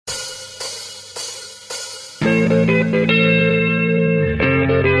What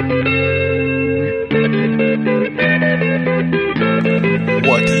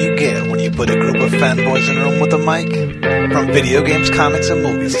do you get when you put a group of fanboys in a room with a mic? From video games, comics, and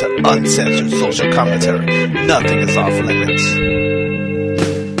movies to uncensored social commentary, nothing is off limits.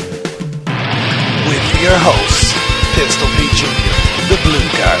 With your hosts, Pistol Pete Jr., The Blue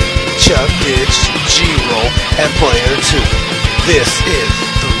Guy, Chuck Ditch, G-Roll, and Player 2. This is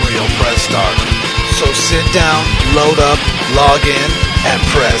The Real Press Start. So sit down, load up, log in, and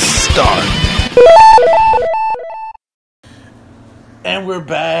press start. And we're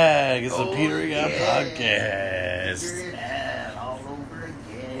back. It's the Petering Out Podcast. Petering out all over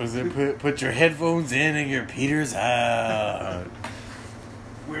again. Was it put your headphones in and your Peters out?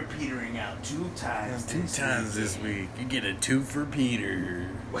 We're petering out two times this week. You get a 2-fer Peter.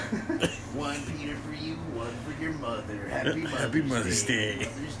 One Peter for you, one for your mother. Happy Mother's Day.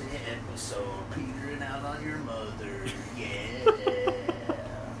 Mother's Day episode. Petering out on your mother. Yeah.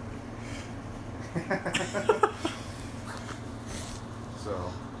 So,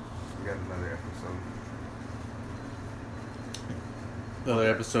 we got another episode. The other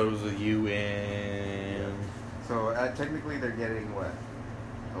episode was with you and... So, technically they're getting, what?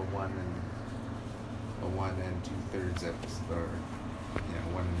 A 1 and 2/3 episode. Or,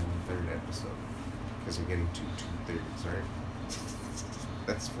 1 and 1/3 episode. Because they're getting 2 2/3, right?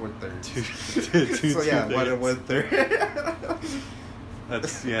 That's 4/3. Two So, yeah, 1 and 1/3.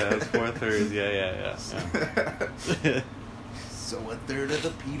 That's 4/3. Yeah. So a third of the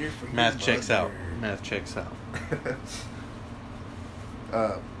Peter for your Math checks out. mother. Math checks out.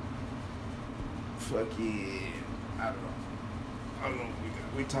 Fucking, I don't know.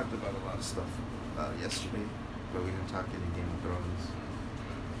 We talked about a lot of stuff yesterday, but we didn't talk any Game of Thrones.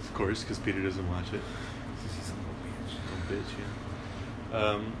 Of course, because Peter doesn't watch it. He's a little bitch.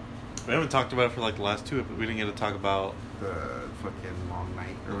 Yeah. We haven't talked about it for like the last two. We didn't get to talk about The fucking long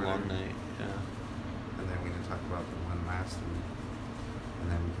night the or whatever. long night. Yeah. And then we didn't talk about the one last week.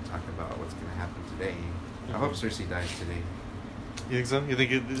 And then we can talk about what's going to happen today. I hope Cersei dies today. You think so? You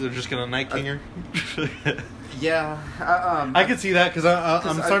think they're just gonna Night King her? Yeah. I could see that because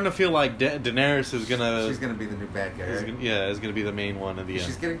I'm starting to feel like Daenerys is gonna. She's going to be the new bad guy, right? Is gonna be the main one at the end.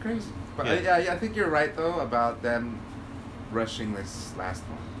 She's getting crazy. But Yeah. I think you're right, though, about them rushing this last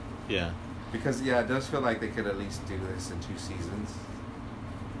one. Yeah. Because, it does feel like they could at least do this in 2 seasons.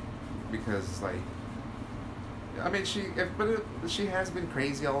 Because, like... I mean, she has been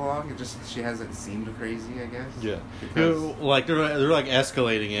crazy all along. She hasn't seemed crazy, I guess. Yeah. Because, Like they're like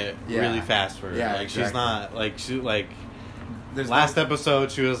escalating it really fast for her. Yeah, like exactly. she's not there's last no- episode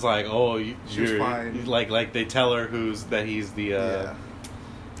she was like, oh, She was you're fine. like they tell her that he's the Yeah.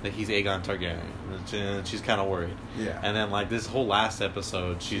 that he's Aegon Targaryen. And she's kind of worried. Yeah. And then like this whole last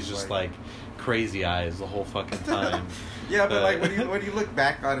episode, she's just like crazy eyes the whole fucking time. Yeah, but like when you look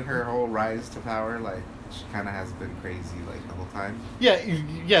back on her whole rise to power, like she kind of has been crazy like the whole time. Yeah,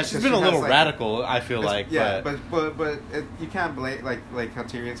 she's been a little like, radical. I feel like. Yeah, but you can't blame like how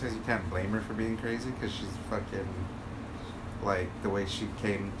Tyrion says you can't blame her for being crazy because she's fucking like the way she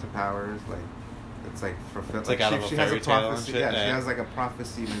came to power is like it's like fulfilled. It's like out of a she has a fairy tale and prophecy. shit, Yeah, yeah. she has like a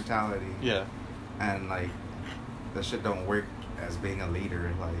prophecy mentality. Yeah. And like that shit don't work as being a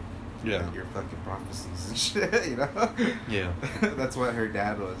leader. Like your fucking prophecies and shit. You know. Yeah. That's what her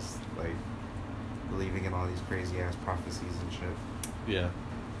dad was like. Believing in all these crazy ass prophecies and shit. Yeah.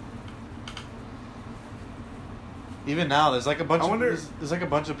 Even now, there's like a bunch. There's like a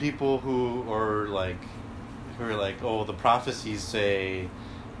bunch of people who are like, oh, the prophecies say.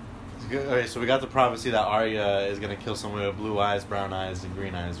 Okay, so we got the prophecy that Arya is gonna kill someone with blue eyes, brown eyes, and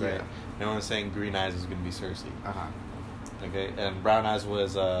green eyes, right? Yeah. No one's saying green eyes is gonna be Cersei. Okay, and brown eyes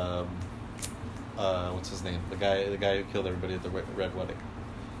was what's his name? The guy who killed everybody at the Red Wedding.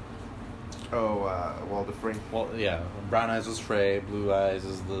 Oh, Walder Frey. Well, yeah. Brown eyes was Frey. Blue eyes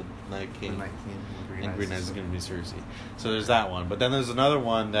is the Night King. The Night King. And green eyes is going to be Cersei. So there's that one. But then there's another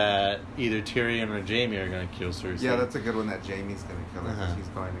one that either Tyrion or Jaime are going to kill Cersei. Yeah, that's a good one that Jaime's going to kill her because Uh-huh. he's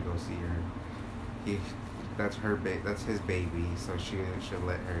going to go see her. That's her that's his baby, so she'll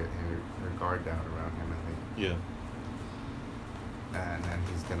let her guard down around him, I think. Yeah. And then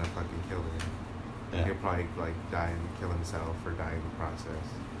he's going to fucking kill her. Yeah. He'll probably like die and kill himself or die in the process.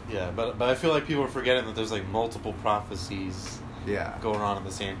 Yeah, but I feel like people are forgetting that there's like multiple prophecies Yeah. going on at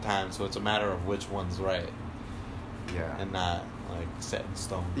the same time, so it's a matter of which one's right Yeah. and not like set in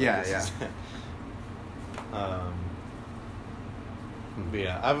stone. Yeah, This is- but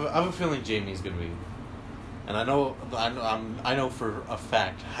yeah, I have a feeling Jaime's gonna be, and I know for a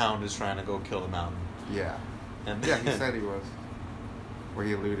fact Hound is trying to go kill the Mountain. Yeah. And Yeah, he said he was. Where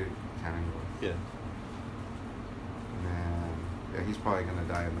he alluded, kind of was. Yeah. then yeah, he's probably gonna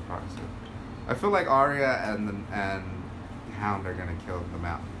die in the process. I feel like Arya and Hound are gonna kill the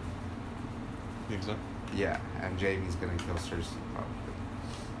Mountain. Think so? Yeah, and Jaime's gonna kill Cersei probably.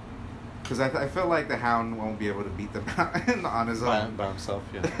 Because I feel like the Hound won't be able to beat the Mountain on his own. By himself,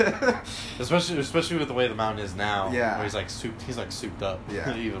 yeah. especially with the way the Mountain is now. Yeah. Where he's like souped up.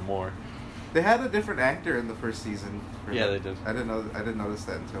 Yeah. Even more. They had a different actor in the first season. Yeah, they did. I didn't notice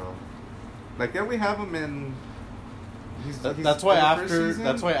that until, like, then we have him in. That's why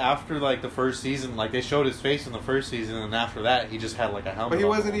after like the first season, like they showed his face in the first season, and after that he just had like a helmet. But he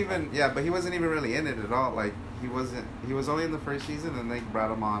wasn't even but he wasn't even really in it at all. Like he was only in the first season, and they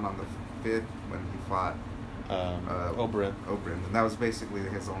brought him on the fifth when he fought Oberyn. And that was basically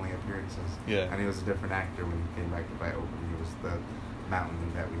his only appearances. Yeah. And he was a different actor when he came back to fight Oberyn. He was the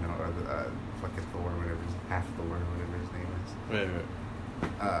Mountain that we know, or the fucking Thor, whatever, half Thor, whatever his name is.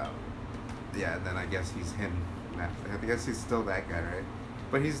 Right. Yeah, and then I guess he's him. I guess he's still that guy, right?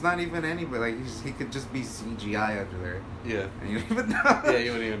 But he's not even anybody. Like he could just be CGI under there. Yeah. And you don't even know. Yeah,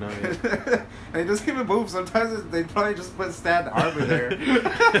 you wouldn't even know. Yeah. And he doesn't even move. Sometimes they probably just put Stan armor there.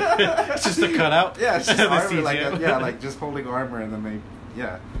 It's just a cutout. Yeah, it's just armor, like just holding armor, and then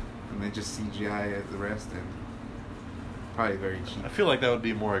they just CGI the rest, and probably very cheap. I feel like that would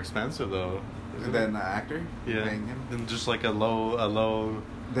be more expensive though. Than the actor. Yeah. Paying him? Than just like a low.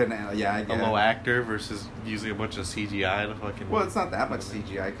 Then I a low actor versus using a bunch of CGI to fucking. Well, it's not that much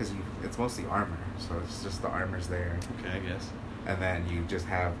CGI because it's mostly armor, so it's just the armor's there. Okay, I guess. And then you just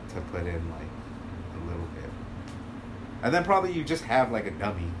have to put in like a little bit, and then probably you just have like a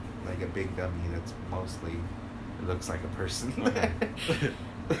dummy, like a big dummy that's mostly looks like a person. Okay.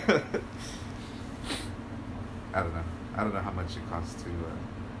 I don't know how much it costs to.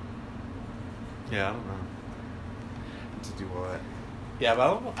 Yeah, I don't know. To do all that. Yeah,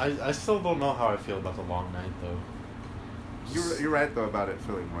 but I still don't know how I feel about the Long Night though. You're right though about it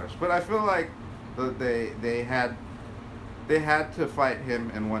feeling rushed, but I feel like they had to fight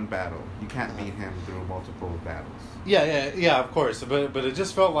him in one battle. You can't beat him through multiple battles. Yeah, of course. But it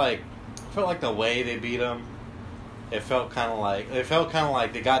just felt like the way they beat him. It felt kind of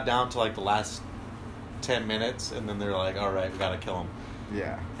like they got down to like the last 10 minutes, and then they're like, all right, we gotta kill him.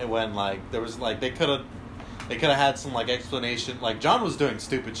 Yeah. And when like there was like they could have had some like explanation. Like Jon was doing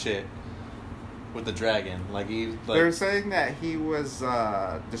stupid shit with the dragon. They were saying that he was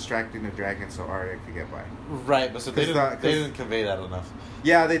distracting the dragon so Arya could get by. Right, but so they didn't convey that enough.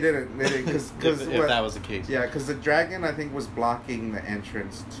 Yeah, they didn't. Cause if that was the case. Yeah, because the dragon I think was blocking the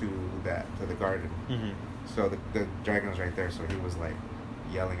entrance to the garden. Mm-hmm. So the dragon was right there, so he was like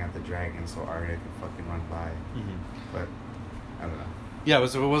yelling at the dragon so Arya could fucking run by. Mm-hmm. But I don't know. Yeah,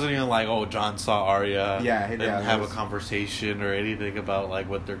 so it wasn't even like, oh, Jon saw Arya. Yeah, they didn't have a conversation or anything about like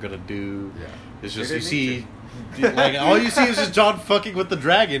what they're gonna do. Yeah, it's just you see, like all you see is just Jon fucking with the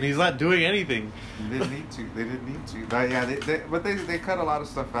dragon. He's not doing anything. They didn't need to. But yeah, they cut a lot of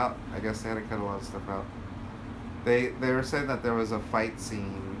stuff out. I guess they had to cut a lot of stuff out. They were saying that there was a fight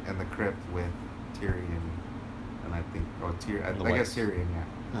scene in the crypt with Tyrion, and I think Tyrion. I guess Tyrion,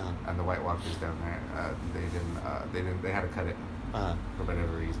 yeah, and the White Walkers down there. They didn't. They had to cut it. For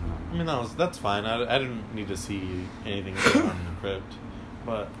whatever reason. I mean, that's fine. I didn't need to see anything going on in the crypt,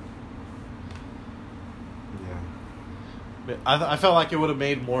 but yeah, I felt like it would have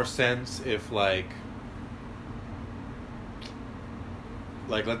made more sense if like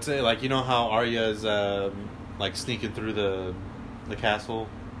let's say like you know how Arya is like sneaking through the castle,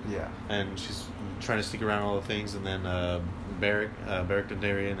 yeah, and she's trying to sneak around all the things, and then Beric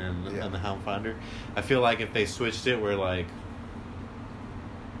Dondarrion and the Hound find her. I feel like if they switched it where like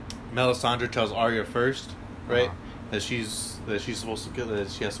Melisandre tells Arya first, right? That she's supposed to kill.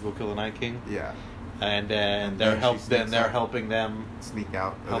 That she has to go kill the Night King. Yeah. And then they're helping them sneak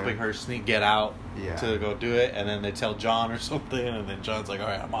out, helping her get out. Yeah. To go do it, and then they tell Jon or something, and then Jon's like, "All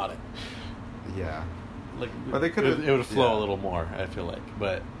right, I'm on it." Yeah. Like, but they could. It would flow a little more. I feel like,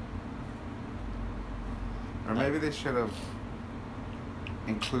 but. Or maybe they should have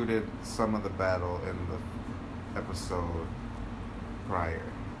included some of the battle in the episode prior.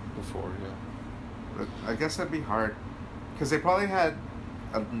 Before, yeah. But I guess that'd be hard, because they probably had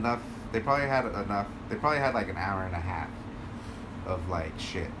enough. They probably had like an hour and a half of like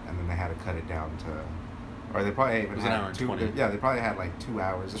shit, and then they had to cut it down to, or they probably even had 2. Yeah, they probably had like 2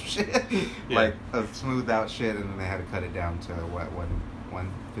 hours of shit, like of smoothed out shit, and then they had to cut it down to what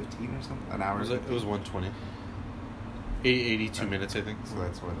 1:15 or something, an hour. It was 1:20. 82 minutes, I think. So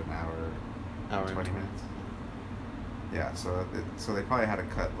that's what, an hour and 20 minutes. Yeah, so they probably had to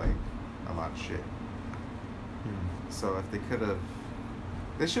cut like a lot of shit. So if they could have,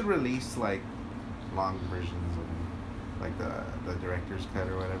 they should release like long versions Like the director's cut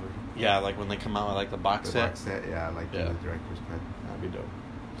or whatever. Yeah, like when they come out with like the box set. Box set, yeah, like the director's cut. That'd be dope.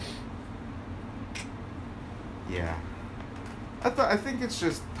 Yeah. I think it's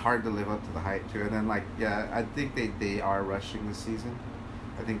just hard to live up to the hype too, and then like I think they are rushing the season.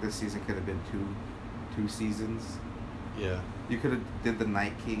 I think this season could have been two seasons. Yeah. You could have did the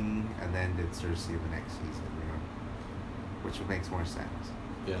Night King and then did Cersei the next season, you know, which makes more sense.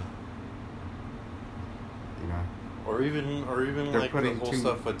 Yeah. You know. Or even They're like the whole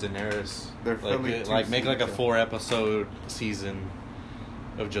stuff with Daenerys. They're filming make like a 4-episode season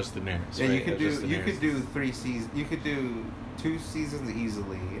of just Daenerys. Yeah, right? you could do 3 seasons. You could do 2 seasons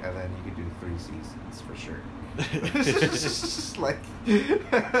easily, and then you could do 3 seasons for sure. Just like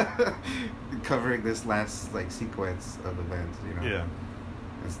covering this last like sequence of events, you know. Yeah.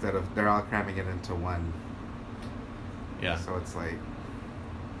 Instead of they're all cramming it into one. Yeah. So it's like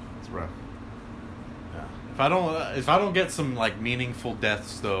it's rough. Yeah. If I don't get some like meaningful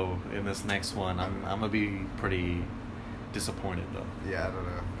deaths though in this next one, I'm gonna be pretty disappointed though. Yeah, I don't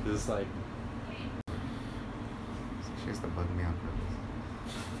know. It's like she has to bug me on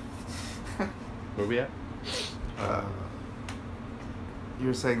purpose. where we at? You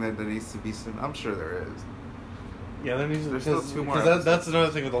were saying that there needs to be some. I'm sure there is. Yeah, there needs to be. There's still 2 more. Because that's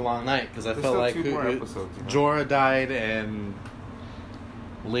another thing with the long night. Because I felt like 2 more episodes. You know? Jorah died and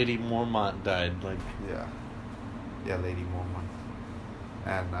Lady Mormont died. Like yeah, Lady Mormont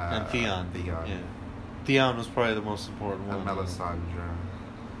and Theon. Theon. Yeah, Theon was probably the most important one. And Melisandre.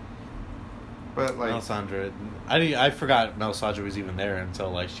 But like Melisandre, I forgot Melisandre was even there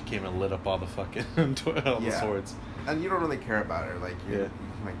until like she came and lit up all the fucking all the swords. And you don't really care about her, like yeah.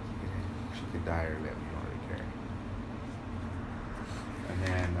 She could die or live. You don't really care. And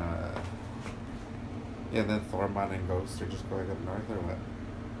then then Thormund and Ghost are just going up north or what?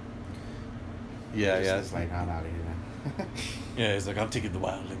 Yeah, yeah. It's like I'm out of here now. Yeah, he's like I'm taking the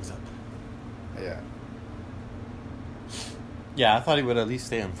wildlings up. Yeah. Yeah, I thought he would at least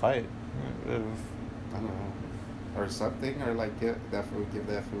stay and fight. I don't know, or something, or like give that fool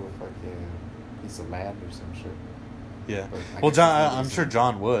a fucking piece of land or some shit. Yeah. But well, John, I'm sure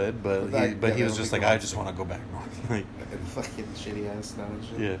John would, but he was just like, I just want to go back north. Like, and fucking shitty ass snow and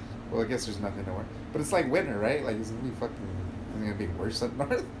shit. Yeah. Well, I guess there's nothing to worry. But it's like winter, right? Like, is it gonna be worse up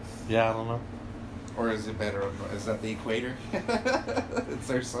north? Yeah, I don't know. Or is it better up north? Is that the equator? It's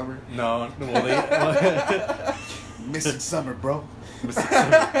their summer. No. Well, missing summer, bro. Missing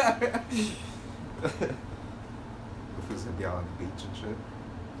summer. Who's gonna be out on the beach and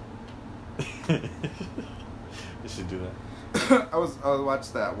shit? You should do that. I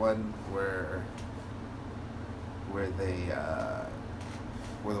watched that one where they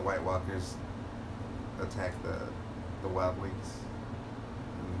where the White Walkers attack the wildlings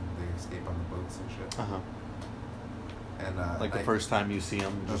and they escape on the boats and shit. And like the first time you see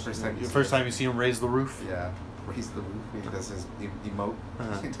him, first time you see him raise the roof. Yeah, raise the roof. He does his emote.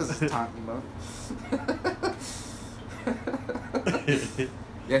 He does his taunt emote.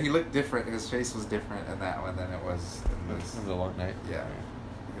 Yeah, he looked different. His face was different in that one than it was in this. In the long night. Yeah,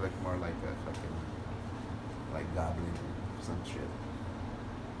 he looked more like a fucking like goblin or some shit.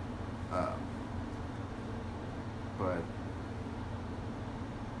 But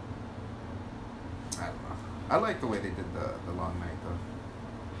I don't know. I like the way they did the long night though.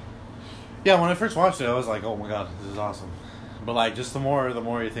 Yeah, when I first watched it, I was like, "Oh my god, this is awesome." But like, just the more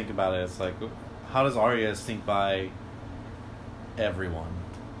you think about it, it's like, how does Arya sneak by everyone?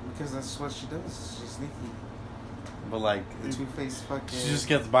 Because that's what she does. She's sneaky. But like the Two-Face fucking. She just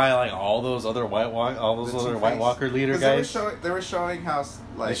gets by like all those other White Walker leader guys. They were showing how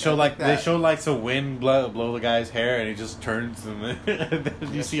like they showed like the wind blow the guy's hair and he just turns and then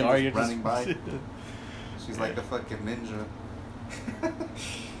you see Arya running by. She's like the fucking ninja.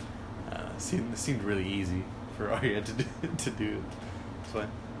 It seemed really easy for Arya to do. So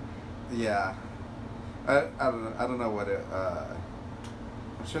yeah, I don't know what it.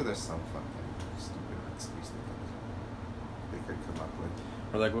 I'm sure there's some fucking stupid excuse they could come up with.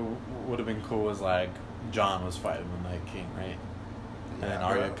 Or like what would have been cool was like Jon was fighting the Night King, right? Yeah, and then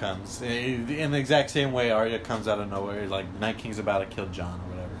Arya comes in the exact same way. Arya comes out of nowhere, like Night King's about to kill Jon or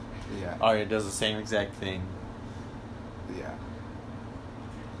whatever. Yeah. Arya does the same exact thing. Yeah.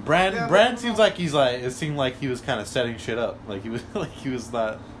 Bran seems like it seemed like he was kind of setting shit up. Like he was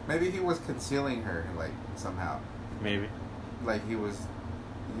not. Maybe he was concealing her, like somehow. Maybe. Like he was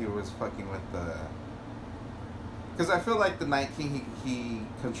fucking with the. Because I feel like the Night King, he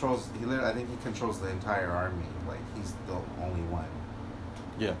controls. I think he controls the entire army. Like he's the only one.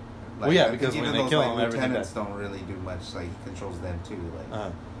 Yeah. Like, well, yeah, because when they kill him, everything. Lieutenants don't really do much. Like he controls them too.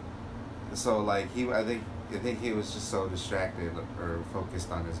 Like. So like I think I think he was just so distracted or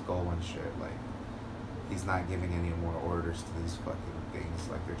focused on his goal and shit. Like, he's not giving any more orders to these fucking things.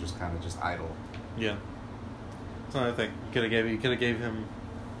 Like, they're just kind of just idle. Yeah. That's another thing. You could have gave him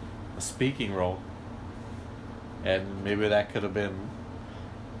a speaking role, and maybe that could have been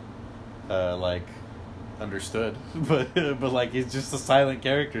like understood. But like he's just a silent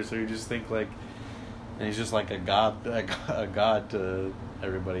character, so you just think like, and he's just like a god to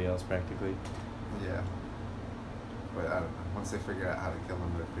everybody else practically. Yeah. But I don't know. Once they figure out how to kill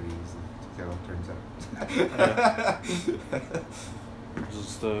him, they're pretty easy to kill, turns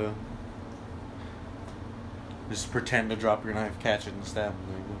out. Just pretend to drop your knife, catch it, and stab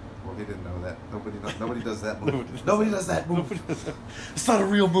him. Well, he didn't know that. Nobody does that move. Nobody does that move. It's not a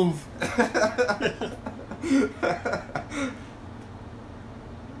real move.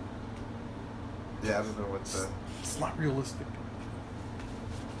 Yeah, I don't know what the... It's not realistic.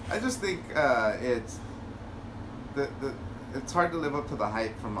 I just think it's... It's hard to live up to the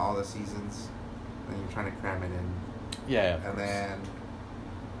hype from all the seasons. And you're trying to cram it in. Yeah. And then,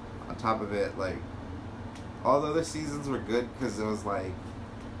 on top of it, like... All the other seasons were good because it was like...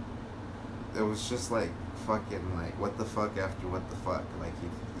 It was just like fucking like what the fuck after what the fuck. Like you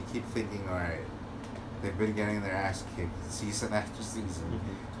keep thinking, alright, they've been getting their ass kicked season after season.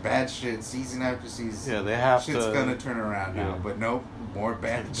 Mm-hmm. Bad shit, season after season. Yeah, they have Shit's gonna turn around now. But nope, more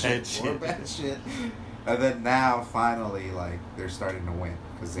bad shit. More bad shit. And then now, finally, like, they're starting to win.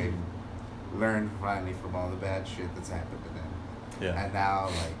 Because they've learned finally from all the bad shit that's happened to them. Yeah. And now,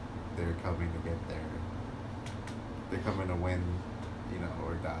 like, they're coming to get there. They're coming to win, you know,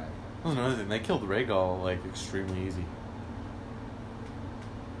 or die. That's another thing. They killed Rhaegal, like, extremely easy.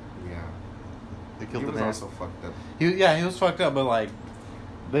 Yeah. They killed He was Daenerys. also fucked up. He was fucked up, but, like,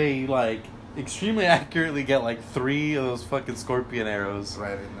 they, like, extremely accurately get, like, 3 of those fucking scorpion arrows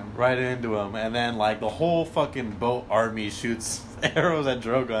right into him. And then, like, the whole fucking boat army shoots arrows at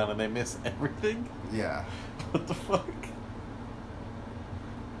Drogon, and they miss everything. Yeah. What the fuck?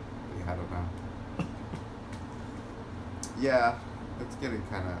 I don't know. Yeah. It's getting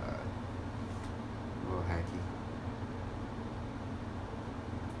kind of a little hacky.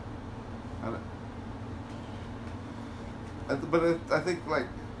 I think, like,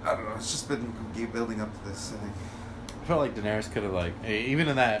 I don't know, it's just been building up to this, I think. I felt like Daenerys could have, like, even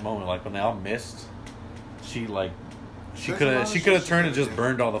in that moment, like, when they all missed, she could have turned and just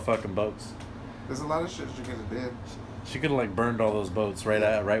burned all the fucking boats. There's a lot of shit she could have did. She could have, like, burned all those boats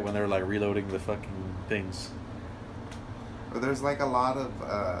right when they were, like, reloading the fucking things. But there's, like, a lot of,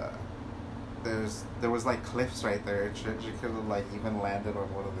 there was, like, cliffs right there. She could have, like, even landed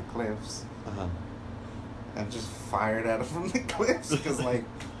on one of the cliffs. Uh-huh. And just fired at it from the cliffs. Because, like,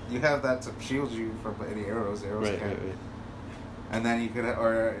 you have that to shield you from any arrows. Right. And then you could,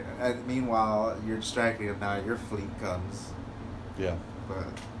 and meanwhile, you're distracted and now your fleet comes. Yeah. But,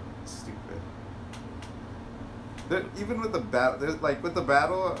 stupid. Even with the battle, like, with the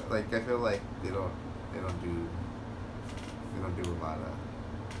battle, like, I feel like they don't do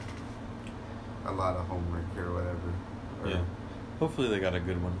a lot of homework or whatever. Yeah. Hopefully they got a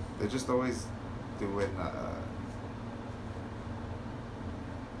good one. They're just always doing, I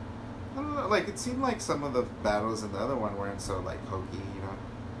don't know, like, it seemed like some of the battles in the other one weren't so, like, hokey, you know?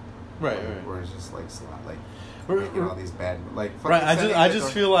 Right. Where it's just, like, making all these bad, like, right. I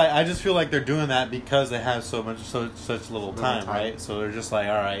just feel like they're doing that because they have such little time, right? So they're just like,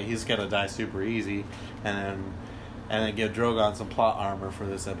 all right, he's gonna die super easy, and then give Drogon some plot armor for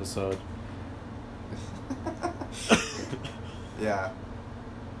this episode. Yeah.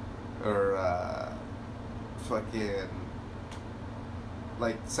 Or fucking,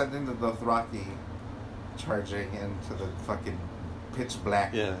 like, sending the Dothraki charging into the fucking pitch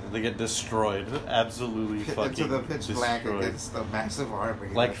black. Yeah, they get destroyed. Absolutely fucking into the pitch destroyed. black against a massive army.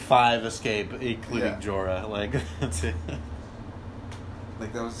 Like 5 escape, including Jorah. Like, that's it.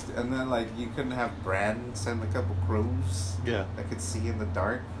 Like, that was, and then, like, you couldn't have Bran send a couple crows. Yeah. That could see in the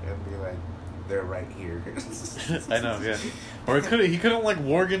dark and be like, they're right here. I know, yeah. Or he couldn't like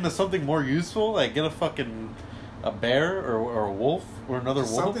warg into something more useful, like get a bear or a wolf or another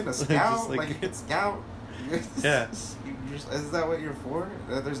wolf. Something to scout, like you can scout. Yeah. Is that what you're for?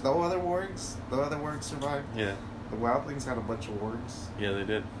 There's no other wargs? No other wargs survived? Yeah. The wildlings had a bunch of wargs. Yeah, they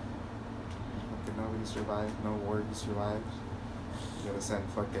did. Fucking nobody survived. No wargs survived. You gotta send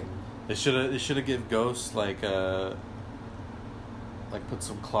fucking... They should have give Ghost like put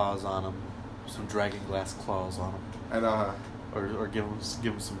some claws on him. Some dragon glass claws on him. And or give him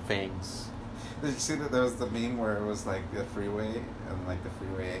some fangs. Did you see that there was the meme where it was like the freeway and like the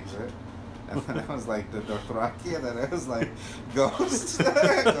freeway exit, and then it was like the Dothraki, and then it was like Ghost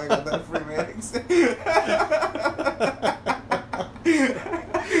going on that freeway exit.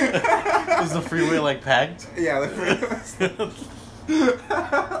 freeway like packed? Yeah, the freeway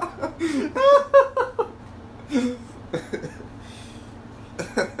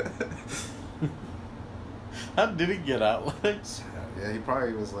How did he get out? Like, yeah, he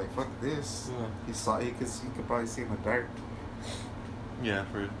probably was like, "Fuck this." Yeah. He could probably see in the dark. yeah,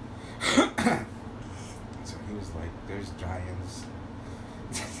 for So he was like, "There's giants."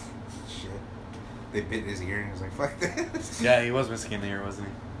 Shit. They bit his ear and he was like, "Fuck this." yeah, he was missing an ear, wasn't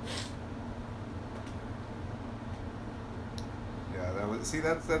he? Yeah,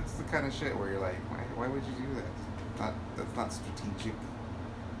 that's the kind of shit where you're like, why would you do that? That's not strategic.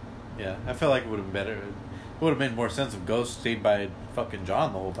 Yeah, I feel like it would have been better. It would have made more sense if Ghost stayed by fucking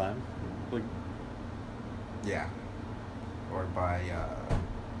John the whole time. Like, Yeah. Or by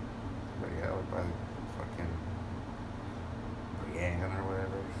fucking Brienne or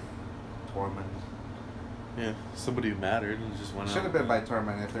whatever. Tormund. yeah, somebody who mattered and just went out. Should have been by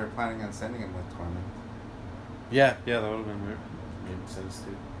Tormund if they were planning on sending him with Tormund. Yeah, that would have been weird. Made sense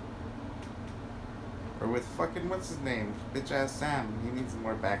too. Or with fucking, what's his name? Bitch ass Sam. He needs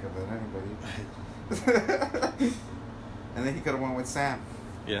more backup than anybody. And then he could have went with Sam.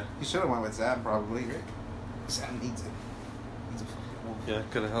 Yeah. He should have went with Sam probably. Sam needs it. Needs a fucking wolf. Yeah,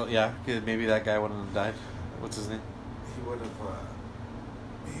 could have helped. Yeah, maybe that guy wouldn't have died. What's his name? He would have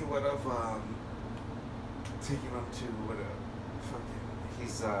taken him to what a fucking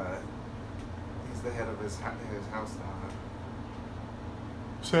he's the head of his house now. Huh?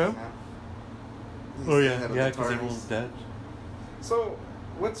 Sam? He's Oh the yeah, head of yeah, the because Tarleys. everyone's dead. So,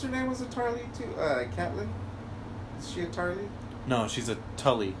 what's her name? Was a Tarley too? Catelyn? Is she a Tarley? No, she's a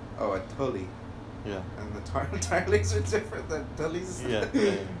Tully. Oh, a Tully. Yeah. And the Tarleys are different than Tullys. Yeah.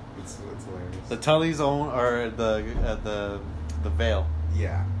 It's hilarious. The Tullys are the Vale,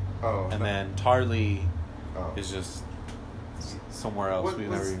 Yeah. Oh. and then Tarly oh. is just somewhere else. What We've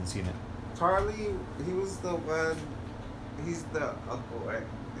was- never even seen it. Tarly, he was the one. He's the uncle, right?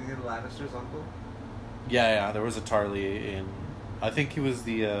 Is he the Lannister's uncle? Yeah. There was a Tarly in. I think he was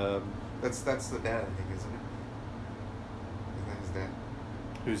the. That's the dad, I think, isn't it? Isn't that his dad?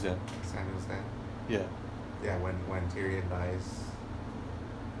 Who's that? Samuel's dad. Yeah. Yeah, when Tyrion dies.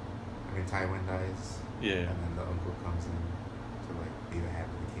 I mean, Tywin dies. Yeah. And then the uncle comes in to like be the head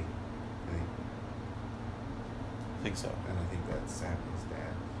of the king. I think so. And I think that's Samuel's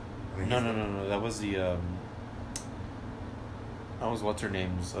dad. I think No. he's That was the. That was what's her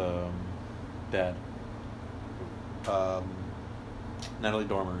name's dad. Natalie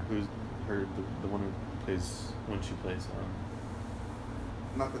Dormer, who's the one who plays when she plays.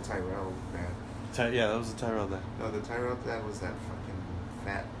 Not the Tyrell dad. Yeah, that was the Tyrell dad. No, the Tyrell dad was that fucking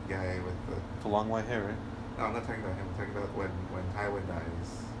fat guy with The long white hair, right? No, I'm not talking about him. I'm talking about when Tywin dies.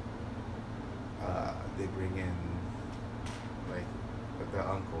 They bring in like the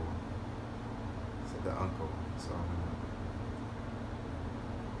uncle. So the uncle. So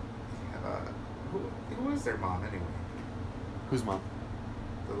who is their mom anyway? Whose mom?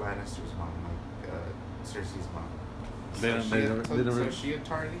 The Lannisters' mom, like Cersei's mom. They don't- they don't- they don't So really- is she a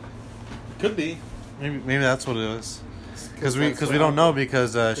Tarly? Could be. Maybe that's what it is. Because we that's don't what- know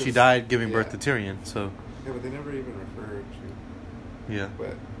because she 'cause- died giving birth yeah. to Tyrion. So Yeah, but they never even referred to. yeah.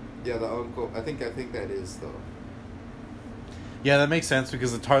 But yeah, the uncle. I think that is though. Yeah, that makes sense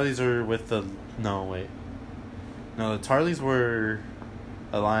because the Tarleys are with the... No, wait. No, the Tarleys were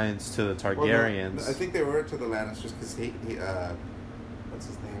alliance to the Targaryens. Well, no, I think they were to the Lannisters because he what's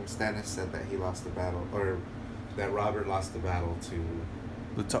his name? Stannis said that he lost the battle, or that Robert lost the battle to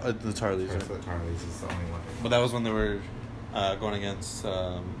The Tarleys, the right? Tarleys is the only one. But that was when they were going against...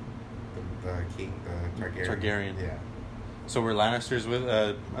 The king, the Targaryen. Targaryen. Yeah. So were Lannisters with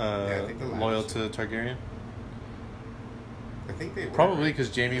I think the loyal to Lannisters. Targaryen? I think they were. Probably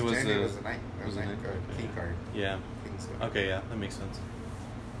because Jaime was Jamie the... was the knight. was the knight. King card. Yeah. King's card. Okay, yeah, that makes sense.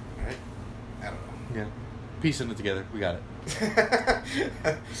 Right? I don't know. Yeah. Piecing it together. We got it.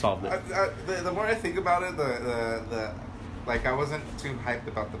 Solved it. The more I think about it, the like I wasn't too hyped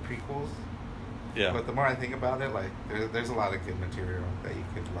about the prequels. Yeah. But the more I think about it, like there's a lot of good material that you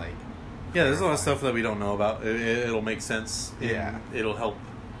could like. Yeah, there's a lot of clarify. stuff that we don't know about. It'll make sense. Yeah. It'll help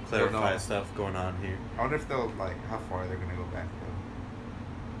Don't clarify know. stuff going on here. I wonder if they'll like how far they're gonna go back though.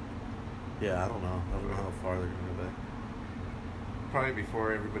 Yeah, I don't know. I don't know how far they're going to go back. Probably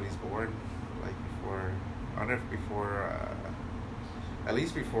before everybody's born, like before. I wonder if before, at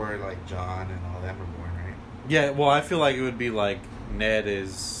least before like John and all them were born, right? Yeah, well, I feel like it would be like Ned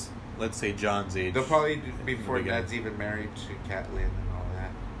is, let's say, John's age. They'll probably do before beginning. Ned's even married to Catelyn and all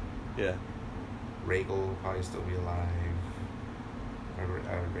that. Yeah. Rhaegal will probably still be alive. Or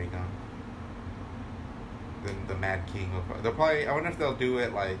Rhaegon. Then the Mad King will probably... They'll probably... I wonder if they'll do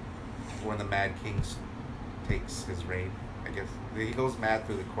it like... when the Mad King takes his reign. I guess he goes mad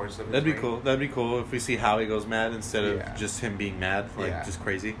through the course of his That'd be reign. cool. That'd be cool if we see how he goes mad instead of Yeah. just him being mad, like just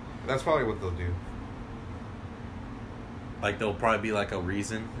crazy. That's probably what they'll do. Like there'll probably be like a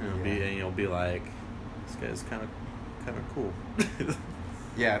reason, and Yeah. you'll be like, this guy's kind of cool.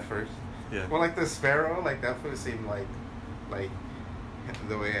 Yeah, at first. Yeah. Well, like the Sparrow, like that would seem like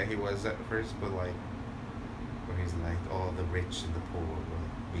the way he was at first, but like when he's like, oh, the rich and the poor will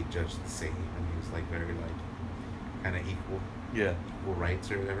be judged the same, and he was like very like kind of equal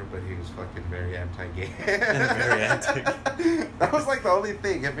rights or whatever, but he was fucking very anti-gay. Very anti. That was like the only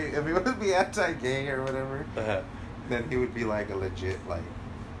thing. If he would be anti-gay or whatever, then he would be like a legit like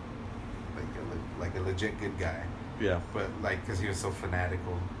a legit good guy. Yeah. But like, cause he was so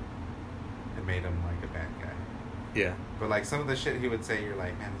fanatical, it made him like a bad guy. Yeah. But like some of the shit he would say, you're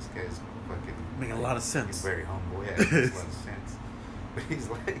like, man, this guy's fucking Making a lot of sense. He's very humble. Yeah, it makes a lot of sense. But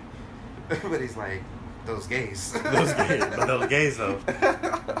he's like, those gays. Those gays though.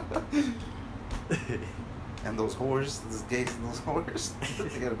 And those whores, those gays and those whores,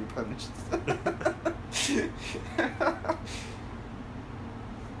 they gotta be punished.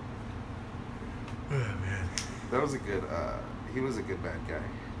 Oh man. That was a good. He was a good bad guy,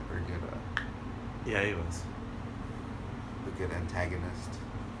 or a good. Yeah, he was. A good antagonist.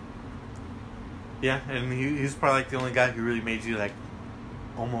 Yeah, and he's probably like the only guy who really made you like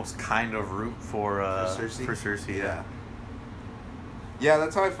almost kind of root for Cersei? For Cersei, yeah. Yeah,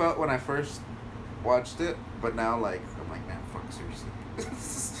 that's how I felt when I first watched it. But now, like, I'm like, man, fuck Cersei.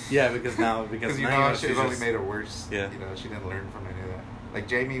 Yeah, because now you know she's only made it worse. Yeah. You know, she didn't learn from any of that. Like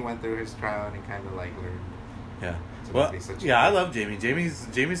Jaime went through his trial and he kind of like learned. Yeah. to Well, not be such a yeah, I dick. love Jaime.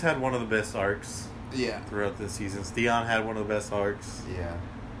 Jamie's had one of the best arcs Yeah. throughout the seasons. Theon had one of the best arcs. Yeah.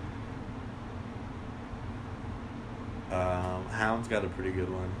 Hound's got a pretty good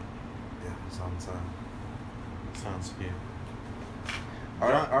one. Yeah. Sansa. Sounds cute.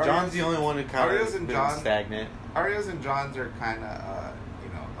 Arya's- John's the only one who kind Arya's of and been Jon- stagnant. Arya's and John's are kind of, you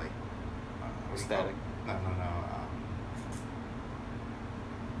know, like what do you call Static. it? No.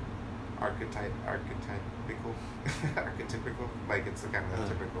 Archetypical. Archetypical. Like it's a kind of a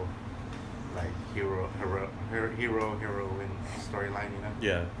typical, like heroine storyline, you know.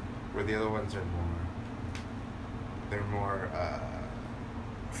 Yeah. Where the other ones are more. They're more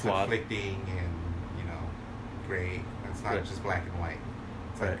Flawed. conflicting and gray. It's not Right. just black and white.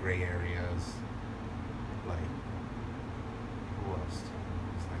 It's like Right. gray areas. Like who else?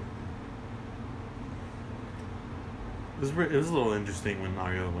 It's like It was a little interesting when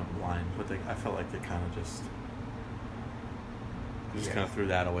Arya went blind, but I felt like they kind of just kind of threw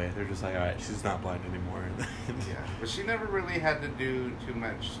that away. They're just like, all right, she's not blind anymore. yeah, but she never really had to do too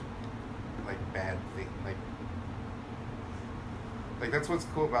much like bad thing. Like that's what's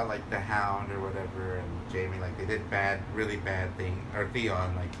cool about like the Hound or whatever and Jaime. Like they did really bad thing, or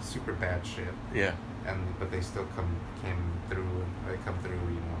Theon like super bad shit. Yeah. But they still come through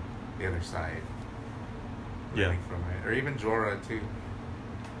the other side. Yeah. Learning from it, or even Jorah too.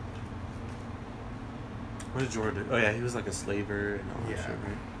 What did Jorah do? Oh yeah, he was like a slaver and all that Yeah. shit,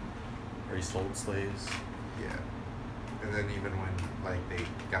 right? Or he sold slaves. Yeah. And then even when like they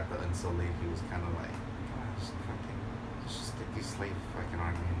got the Unsullied, he was kind of like, "God, just get these slave fucking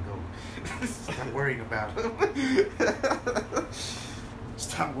army and go. Stop worrying about them.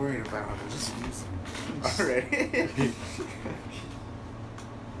 Stop worrying about them. Just use them already."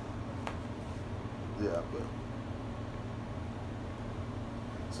 Yeah, but.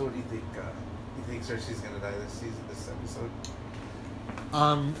 So what do you think? You think Cersei's gonna die this episode?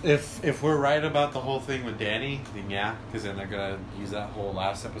 If we're right about the whole thing with Dany, then yeah, because then they're gonna use that whole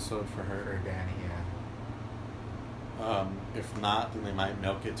last episode for her. Or Dany, yeah. If not, then they might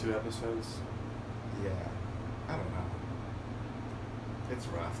milk it 2 episodes. Yeah, I don't know. It's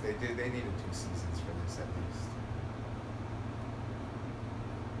rough. They needed 2 seasons for this at least.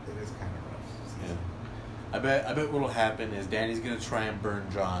 It is kind of rough. Yeah. I bet what'll happen is Dany's gonna try and burn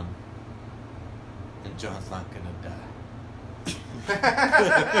Jon, and Jon's not gonna die.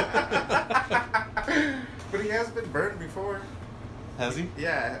 But he has been burned before. Has he?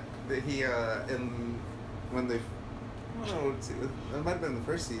 Yeah, he when they, I don't know, it might have been the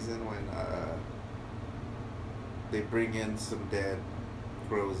first season when they bring in some dead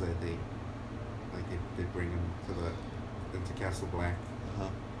crows. I think, like they bring them into Castle Black,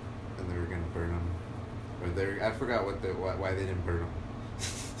 and they were gonna burn them. Or I forgot why they didn't burn them.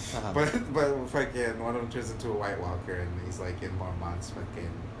 But fucking one of them turns into a White Walker and he's like in Mormont's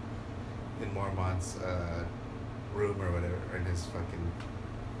room or whatever, or in his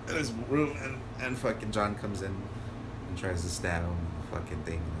room, and fucking Jon comes in and tries to stab him. fucking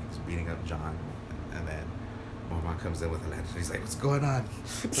thing, like, he's beating up John, and then Mormont comes in with a lantern. He's like, "What's going on?"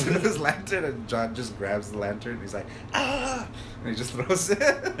 So this lantern, and John just grabs the lantern. And he's like, "Ah!" And he just throws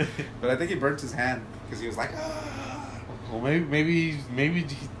it. But I think he burnt his hand because he was like, "Ah!" Well, maybe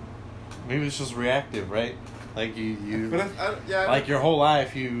it's just reactive, right? Like you But like your whole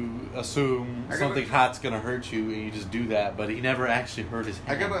life you assume I gotta- something hot's gonna hurt you and you just do that, but he never actually hurt his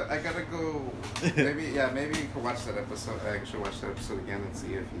I hand. gotta go. Maybe you can watch that episode. I should watch that episode again and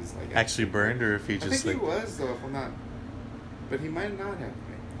see if he's like actually burned or if he I just think like. he was though. If I'm not, but he might not have been.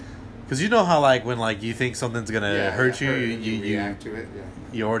 Because you know how like when like you think something's gonna hurt you, you react to it. Yeah.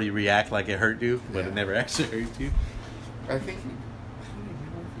 you already react like it hurt you, but Yeah. it never actually hurt you. I think he. I don't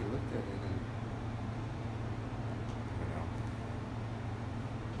remember if you looked at it. I don't know.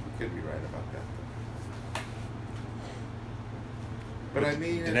 You could be right about that. But I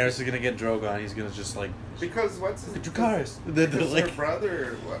mean, Daenerys is gonna get Drogon. He's gonna just like because what's his? Look at your cars. Because Like- her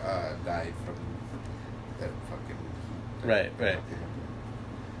brother died from that fucking heat. Right.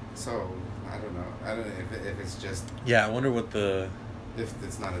 So I don't know. I don't know if it's just yeah. I wonder what the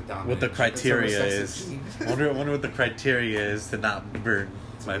it's not a dominant. what the it's a criteria recessive is. gene. wonder what the criteria is to not burn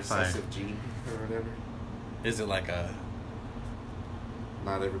It's by a fire. recessive gene or whatever. Is it like a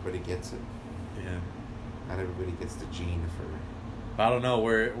Not everybody gets it. yeah? Not everybody gets the gene for. I don't know.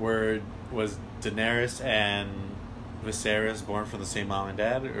 Where was Daenerys and Viserys born from the same mom and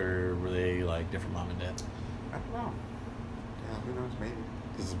dad, or were they like different mom and dad? I don't know. Yeah, who knows? Maybe.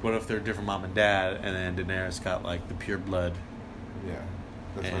 Because what if they're different mom and dad, and then Daenerys got like the pure blood? Yeah.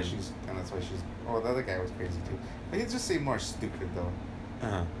 That's why And- she's. Oh, the other guy was crazy too. But he just seemed more stupid though.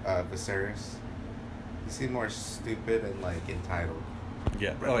 Viserys. He seemed more stupid and like entitled.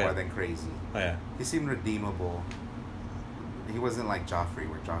 Yeah. More than crazy. Oh yeah. He seemed redeemable. He wasn't like Joffrey,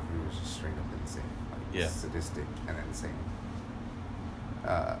 where Joffrey was just straight up insane, like sadistic and insane.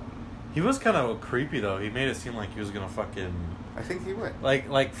 He was kind of creepy though. He made it seem like he was gonna fucking I think he would. like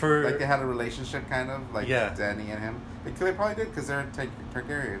They had a relationship, kind of like Yeah. Dany and him. They probably did because they're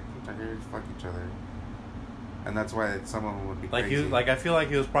Targaryen. Targaryens fuck each other, and that's why some of them would be like crazy. I feel like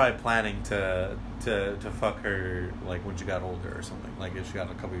he was probably planning to fuck her like when she got older or something. Like if she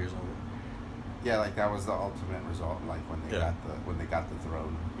got a couple years older. Yeah, like that was the ultimate result. Like when they got the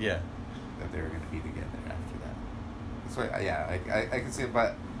throne. Yeah. That they were going to be together after that. That's why. Yeah, I can see it,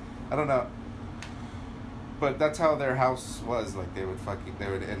 but I don't know. But that's how their house was. Like they would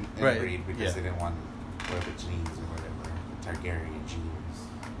inbreed because they didn't want whatever genes or whatever, the Targaryen genes.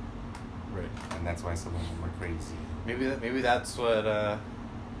 Right. And that's why some of them were crazy. Maybe that's what.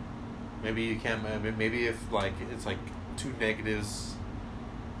 Maybe you can't. Maybe if like it's like two negatives.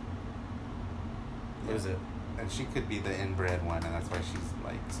 What is it? And she could be the inbred one, and that's why she's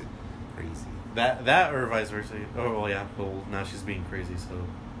like crazy. That or vice versa. Oh well, yeah. Well, now she's being crazy, so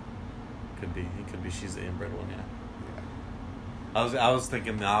it could be she's the inbred one. Yeah. Yeah. I was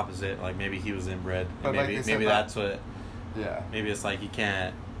thinking the opposite. Like maybe he was inbred. But Maybe like said, that's what. Yeah. Maybe it's like he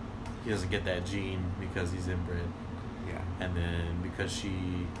doesn't get that gene because he's inbred. Yeah. And then because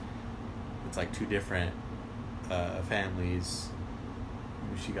it's like two different families.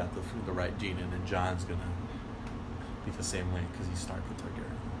 She got the right gene, and then John's gonna be the same way because he's Stark and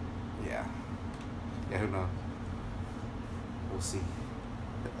Targaryen. Yeah. Yeah, who knows? We'll see.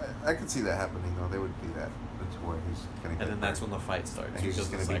 I could see that happening, though. They would do that. That's where he's gonna get And then that's hurt. when the fight starts. And he's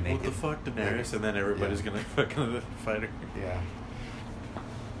just Because gonna it's be like, naked. what the fuck, Daenerys? And then everybody's gonna fucking fight her. Yeah.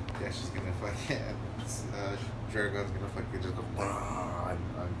 Yeah, she's gonna fucking... Drogon's gonna fucking just go...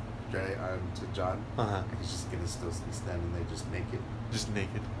 to John. Uh-huh. And he's just gonna still be standing there just naked. Just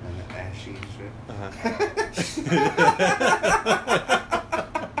naked. And ashy and shit.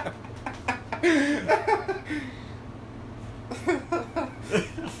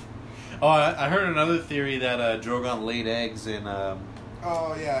 Oh, I heard another theory that Drogon laid eggs in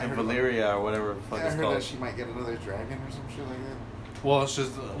Oh, yeah. I in heard Valyria or whatever the fuck I it's heard called. that she might get another dragon or some shit like that. Well, it's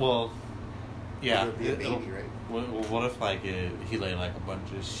just yeah. It'll be a baby, right? What if like he laid like a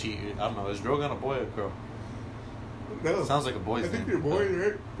bunch of sheep? I don't know. Is Drogon a boy or a girl? No. Sounds like a boy's I think name. they're boys,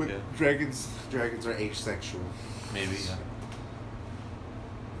 right? But Yeah. dragons are asexual. Maybe. Yeah.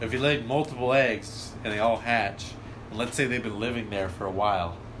 If you laid multiple eggs and they all hatch, and let's say they've been living there for a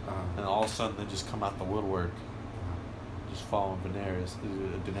while, and all of a sudden they just come out the woodwork, just following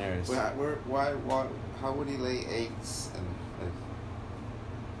Daenerys. Why? How would he lay eggs? And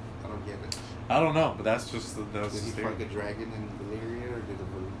I don't get it. I don't know, but that's just Did his he theory. fuck a dragon in Valyria, or did it?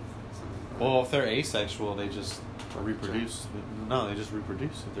 Well, if they're asexual, they just reproduce. No, they just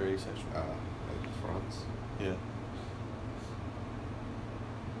reproduce if they're asexual. Like frogs. Yeah.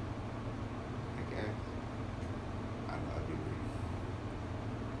 I guess. I don't know. That'd be weird.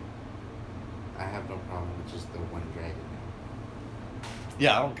 no problem with just the one dragon now.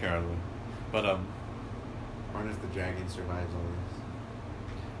 Yeah, I don't care either way. But I wonder if the dragon survives all this.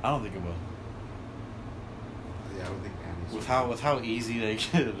 I don't think it will. Yeah, I don't think Dany With how easy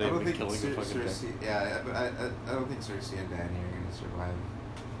they've been killing the fucking Cersei. Yeah, but I don't think Cersei and Dany are gonna survive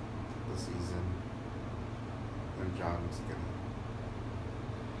the season. And John's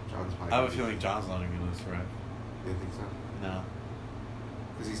probably. I have a feeling John's not even gonna survive. You think so? No.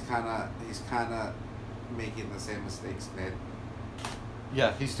 Because he's kind of making the same mistakes Ned.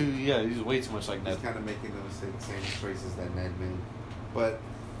 Yeah, he's way too much like Ned. He's kind of making the same choices that Ned made, but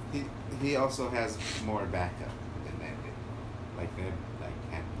he also has more backup than Ned did. Like Ned,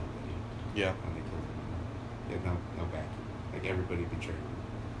 had nobody. Yeah. When they killed him, he had no backup. Like everybody betrayed him.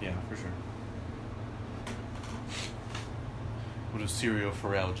 Yeah, for sure. What if Serial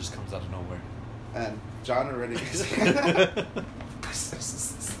Pharrell just comes out of nowhere? And John already.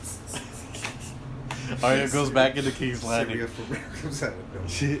 Arya goes back into King's Landing. Serial Pharrell comes out of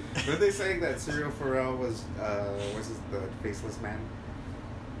nowhere. Were they saying that Serial Pharrell was the faceless man?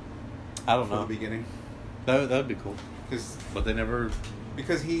 I don't From know. the beginning. That would be cool. But they never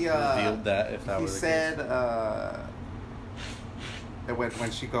Because he revealed that. If that he were the said case. That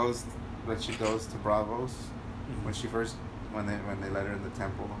when she goes to Bravos, when they let her in the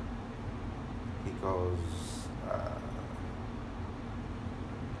temple, he goes.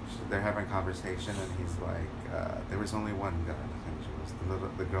 They're having a conversation, and he's like, "There was only one God," and she was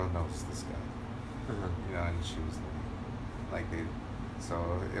the girl knows this guy, you know, and she was like they,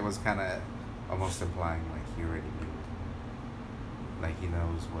 so it was kind of almost implying like he already knew, like he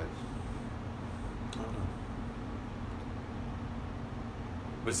knows what. I don't know.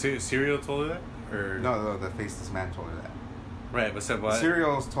 But Serial told her that, or No, the faceless man told her that. right? But said what?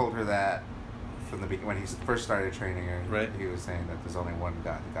 Serial's told her that from the beginning when he first started training her. Right. He was saying that there's only one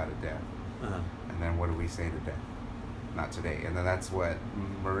God, the God of death. Uh-huh. And then what do we say to death? Not today. And then that's what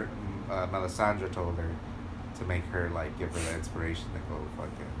Melisandre told her to make her like give her the inspiration to go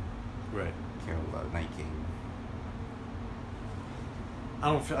fucking Right. kill Night King.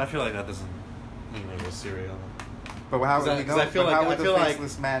 I feel like that doesn't mean it was Serial. But how would he know? I feel like, how would I feel the like,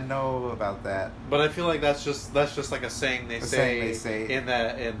 faceless man know about that? but I feel like that's just like a saying they say in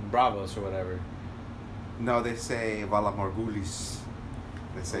Bravos or whatever. No, they say Vala Morgulis.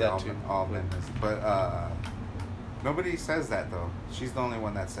 They say That too. all men. But nobody says that though. She's the only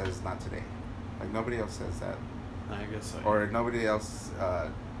one that says not today. Like nobody else says that. I guess so. Or nobody else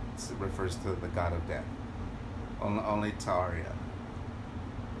refers to the god of death. Only Taria.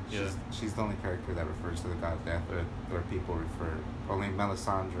 She's the only character that refers to the god of death, or people refer. Only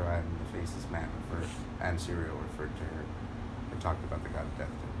Melisandre and the Faceless Man and Serial referred to her, or talked about the god of death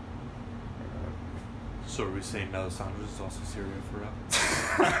too. So are we saying Melisandre is also Serial Pharrell?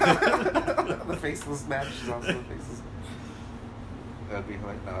 The Faceless Man, she's also the Faceless Man. That'd be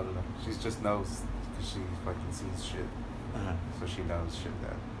like, no, I don't know. She just knows because she fucking sees shit. Uh-huh. So she knows shit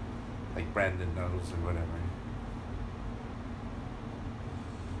that, like Brandon knows or whatever.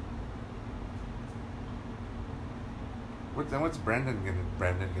 What's Brandon gonna do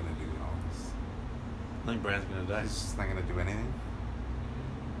in all this? I think Bran's gonna die. He's just not gonna do anything.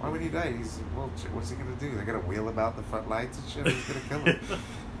 Why would he die? What's he gonna do? They're gonna wheel about the front lights and shit. He's gonna kill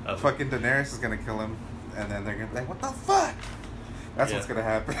him. Fucking Daenerys is gonna kill him, and then they're gonna be like, "What the fuck?" That's what's gonna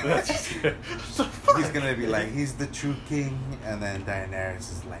happen. What the fuck? He's gonna be like, "He's the true king," and then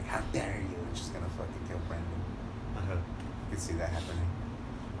Daenerys is like, "How dare you?" And she's gonna fucking kill Brendan. Uh-huh. You can see that happening.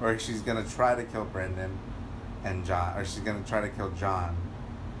 Or she's gonna try to kill Brendan and John, or she's gonna try to kill John.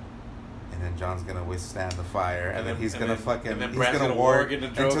 And then John's gonna withstand the fire, and then he's gonna warg into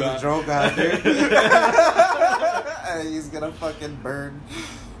the Drogon, dude. And he's gonna fucking burn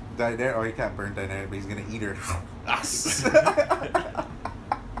Daenerys. Oh, he can't burn Daenerys, but he's gonna eat her.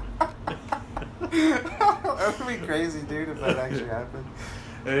 That would be crazy, dude, if that actually happened.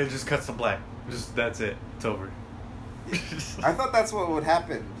 And it just cuts to black. That's it. It's over. I thought that's what would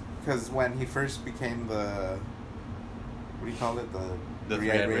happen, because when he first became the, what do you call it, the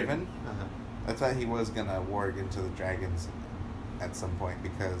Three-Eyed Raven? Uh-huh. I thought he was gonna warg into the dragons at some point,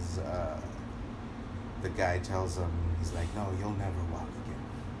 because the guy tells him, he's like, "No, you'll never walk again,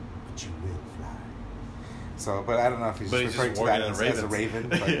 but you will fly." So, but I don't know if he's referring to that as a raven,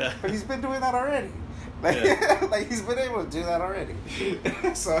 but, Yeah. but he's been doing that already. Like, Yeah. like he's been able to do that already.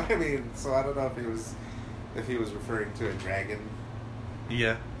 So I mean, I don't know if he was referring to a dragon.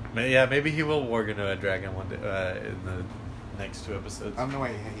 Yeah. Maybe he will warg into a dragon one day, in the next 2 episodes. I don't know why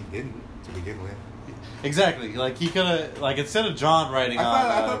he didn't to begin with. Exactly. Like he could have, like instead of John writing I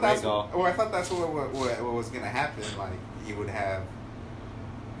thought Rhaegal. that's what was gonna happen. Like you would have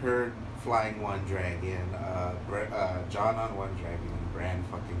her flying one dragon, John on one dragon, and Bran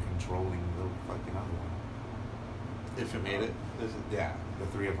fucking controlling the fucking other one. If it made it. Yeah, the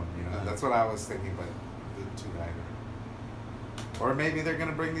three of them. You know, that's what I was thinking. But the two dragons. Or maybe they're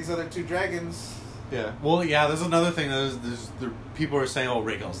gonna bring these other two dragons. Yeah. Well, yeah. There's another thing. People are saying, "Oh,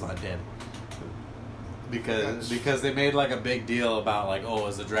 Rhaegal's not dead," because they made like a big deal about like, "Oh,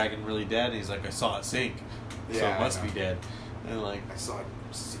 is the dragon really dead?" And he's like, "I saw it sink, so it must be dead." And like, I saw it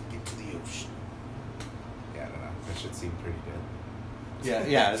sink into the ocean. Yeah, I don't know. That should seem pretty dead.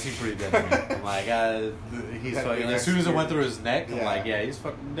 Yeah, it seemed pretty dead to me. I'm like, he's fucking. As soon as it went through his neck, I'm like, yeah, he's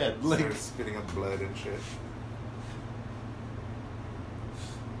fucking dead. Like, started spitting up blood and shit.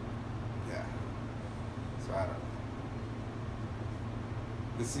 Yeah. So I don't know.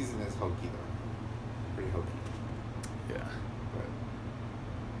 This season is hokey though. Pretty hokey. Yeah. But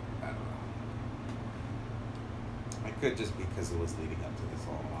I don't know. It could just be because it was leading up to this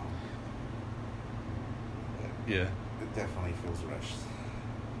all along. But Yeah. it definitely feels rushed.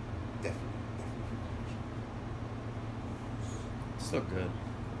 Definitely Still good.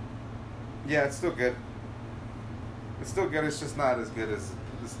 Yeah, it's still good. It's still good. It's just not as good as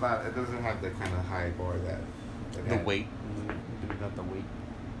it's not. It doesn't have the kind of high bar that it The had. weight. We got the weight.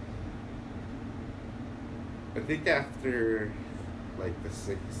 I think after like the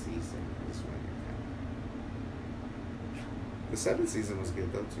 6th season is when the 7th season was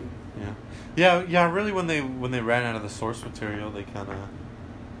good though too. Yeah. Really, when they ran out of the source material, they kind of.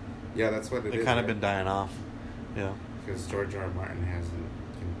 Yeah, that's what it is. They kind of been dying off. Yeah. Because George R. R. Martin hasn't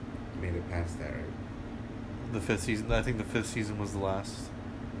made it past that, right? The 5th season. I think the 5th season was the last.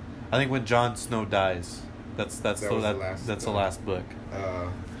 I think when Jon Snow dies, that's the last book.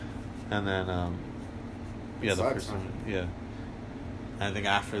 And then the sucks, first one. Yeah. And I think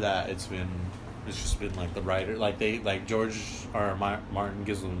after that, it's just been like the writer, like George R. R. Martin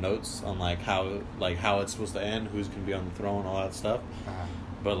gives them notes on how it's supposed to end, who's gonna be on the throne, all that stuff.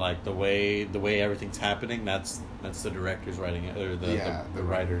 But like the way everything's happening, that's the directors writing it, or the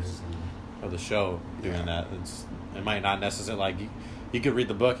writers of the show doing that. It might not necessarily you could read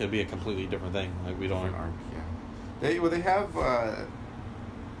the book, it'd be a completely different thing. Like we don't. Arc, yeah. They have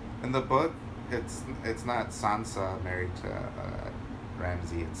in the book, it's not Sansa married to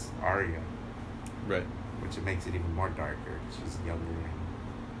Ramsay, it's Arya. Right. Which it makes it even more darker. She's younger.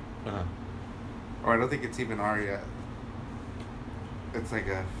 Uh-huh. Or I don't think it's even Arya. It's like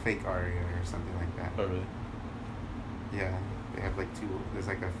a fake Arya or something like that. Oh, really? Yeah. They have like two. There's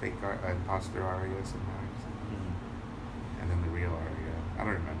like a fake imposter Arya sometimes. Mm-hmm. And then the real Arya. I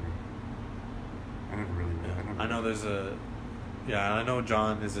don't remember. I never really read. I know there's a... Yeah, I know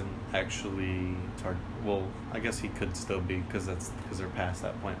John isn't actually... Well, I guess he could still be because they're past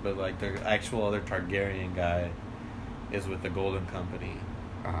that point. But like the actual other Targaryen guy is with the Golden Company.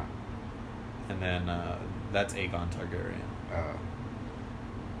 Uh-huh. And then that's Aegon Targaryen.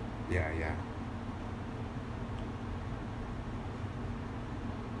 Yeah. Yeah.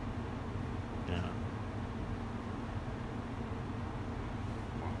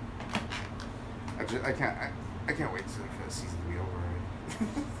 I can't wait for the season to be over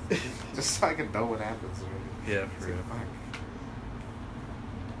already. Just so I can know what happens already. Yeah, for real.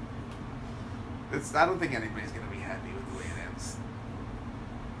 I don't think anybody's gonna be happy with the way it ends.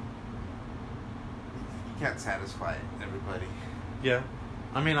 You can't satisfy everybody. Yeah.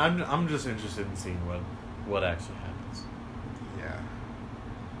 I mean, I'm just interested in seeing what actually happens. Yeah.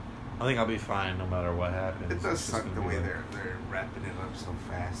 I think I'll be fine no matter what happens. It does It's just suck gonna the be way like- they're wrapping it up so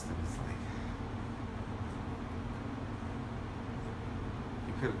fast, and it's like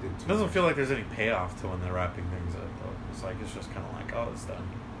you could have did. It doesn't feel like there's any payoff to when they're wrapping things up, though. It's just kind of like, oh, it's done.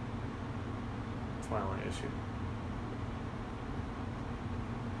 That's my only issue.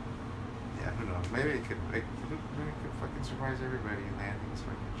 Yeah, who knows? Maybe it could fucking surprise everybody, and the ending is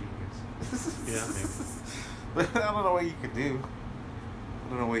fucking genius. Yeah, maybe. But I don't know what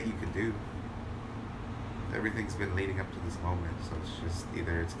you could do. Everything's been leading up to this moment, so it's just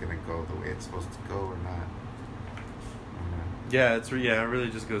either it's gonna go the way it's supposed to go or not. Yeah, it really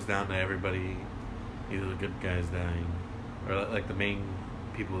just goes down to everybody, either the good guys dying, or like the main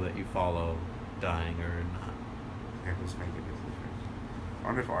people that you follow dying or not. Yeah, just make a difference. I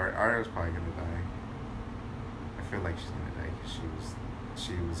wonder if Arya's probably gonna die. I feel like she's gonna die because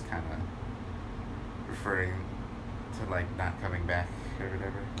she was kind of referring to like not coming back or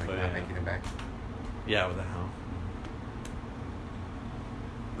whatever, not making it back. Yeah, with the hound.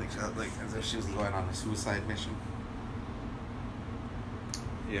 Like as if she was going on a suicide mission.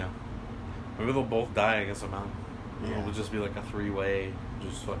 Yeah. Maybe they'll both die against a mountain. Yeah. It'll just be like a 3-way,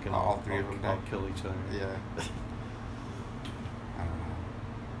 just fucking all three of them all die. kill each other. Yeah. I don't know.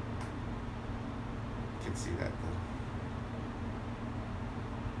 can see that though.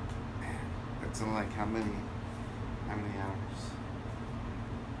 Man, that's in like how many hours?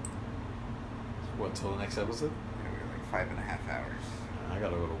 What, till the next episode? Yeah, we're like 5.5 hours. I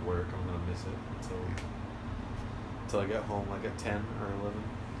gotta go to work. I'm gonna miss it until I get home, like at 10 or 11.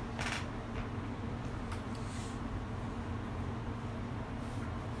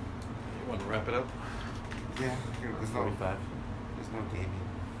 You want to wrap it up? Yeah, there's no 45. There's no gaming.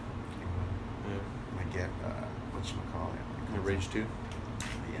 Yeah. I get whatchamacallit. Your Rage 2? Yeah.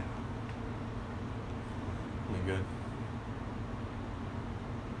 You good?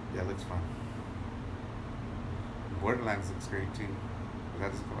 Yeah, it looks fun. Borderlands looks great too. But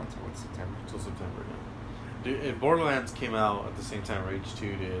that doesn't come out until September? Until September, yeah. Dude, if Borderlands came out at the same time Rage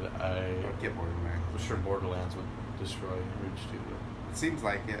 2 did, I would get Borderlands. I'm sure Borderlands would destroy Rage 2 though. It seems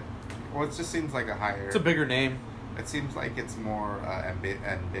like it. Well, it just seems like a higher... It's a bigger name. It seems like it's more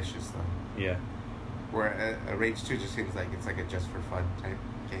ambitious though. Yeah. Where a Rage 2 just seems like it's like a just for fun type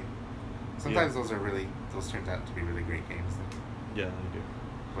game. Sometimes those turned out to be really great games though. Yeah, they do.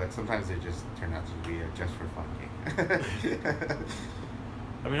 But sometimes they just turn out to be a just for fun game.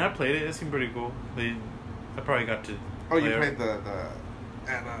 I mean, I played it. It seemed pretty cool. I probably got to. Oh, you played the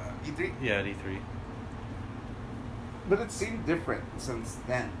at E3? Yeah, at E3. But it seemed different since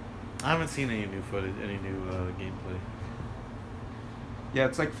then. I haven't seen any new footage, any new gameplay. Yeah,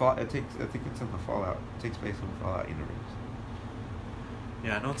 it's like I think it's in the Fallout. It takes place in the Fallout universe.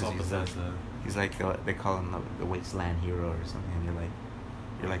 Yeah, I know it's all Bethesda. He's like they call him the Wasteland Hero or something. And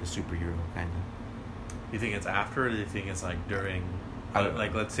you're like a superhero kind of. You think it's after, or do you think it's like during?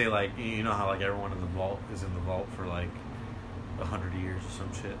 Like, let's say, like, you know how like everyone in the vault is in the vault for like 100 years or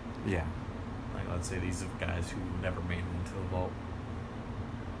some shit. Yeah. Like, let's say these are guys who never made it into the vault,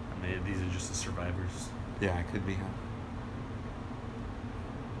 and these are just the survivors. Yeah, it could be, huh?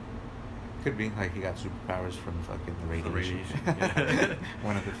 Could be like he got superpowers from fucking the radiation. Yeah.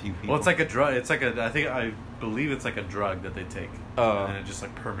 One of the few people. Well, it's like a drug. It's like I believe it's like a drug that they take. Oh. And it just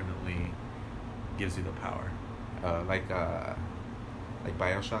like permanently gives you the power. Like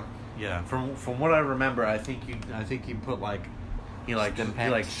BioShock. Yeah. From what I remember, I think he put like he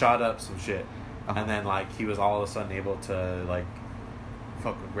shot up some shit, and then like he was all of a sudden able to like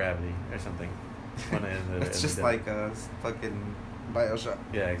fuck with gravity or something. When it's just like a fucking BioShock.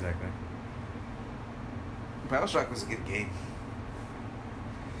 Yeah, exactly. BioShock was a good game.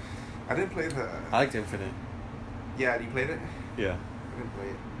 I didn't play the... I liked Infinite. Yeah, you played it? Yeah. I didn't play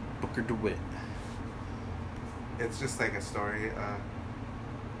it. Booker DeWitt. It's just like a story, a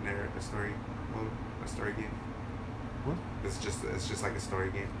story game. What? It's just like a story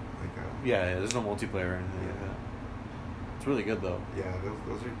game. Like yeah, there's no multiplayer or anything like that. It's really good though. Yeah,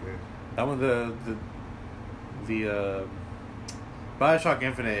 those are good. That one, the BioShock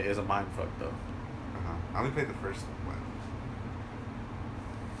Infinite is a mindfuck though. I only played the first one.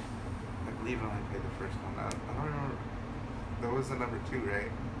 I believe I only played the first one. I don't remember. There was a number 2, right?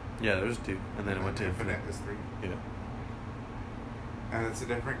 Yeah, there's 2, and then it went to Infinite. Is 3. Yeah. And it's a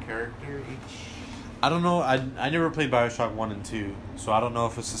different character each. I don't know. I never played BioShock 1 and 2, so I don't know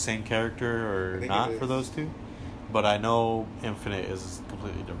if it's the same character or not for those 2. But I know Infinite is a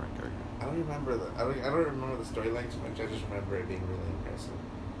completely different character. I don't remember I don't remember the storyline too much. I just remember it being really impressive.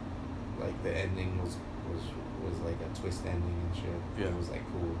 Like the ending was like a twist ending and shit. Yeah. It was like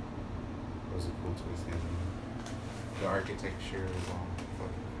cool. It was a cool twist ending. The architecture was all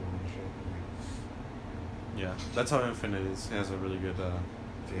fucking cool and shit. Yeah, that's how Infinite is. It has a really good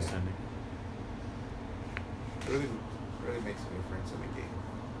twist ending. Really, really makes a difference in the game.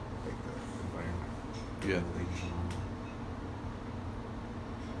 Like the environment. Yeah.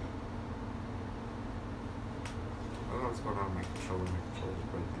 I don't know what's going on with my controller. My controller's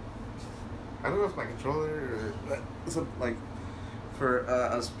broken. I don't know if my controller or like for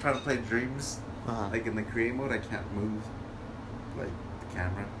I was trying to play Dreams, like in the create mode, I can't move like the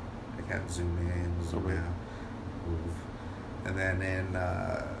camera. I can't zoom in, zoom out, move. And then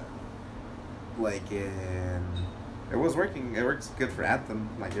it was working. It works good for Anthem.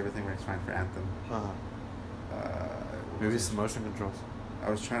 Like everything works fine for Anthem. Maybe some motion controls. I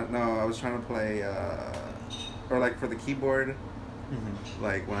was trying to play or like for the keyboard. Mm-hmm.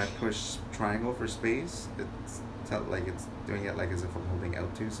 Like when I push triangle for space, it's doing it like as if I'm holding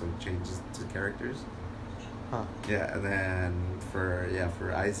L2, so it changes to characters. Huh. Yeah, and then for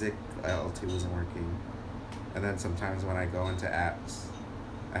Isaac, L2 wasn't working. And then sometimes when I go into apps,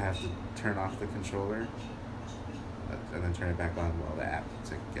 I have to turn off the controller and then turn it back on while the app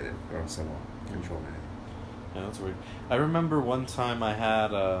to get it or someone control it. Yeah, that's weird. I remember one time I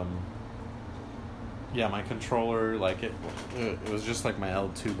had my controller, like it was just like my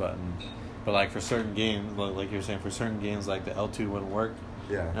L2 button, But like for certain games, like you were saying, for certain games like the L2 wouldn't work.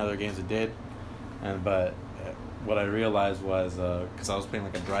 Yeah. And other games it did. But what I realized was because I was playing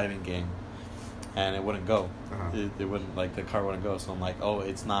like a driving game, and it wouldn't go. It wouldn't, like, the car wouldn't go. So I'm like, oh,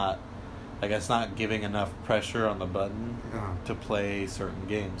 it's not giving enough pressure on the button to play certain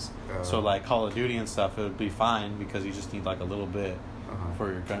games. So like Call of Duty and stuff, it would be fine because you just need like a little bit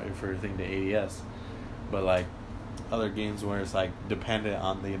for your thing to ADS. But like other games where it's like dependent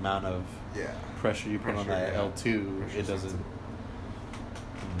on the amount of pressure you put on that L2, it doesn't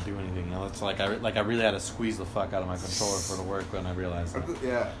do anything else. Like I really had to squeeze the fuck out of my controller for it to work when I realized that.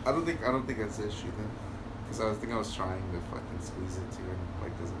 I don't think that's the issue then, because I was trying to fucking squeeze it too, and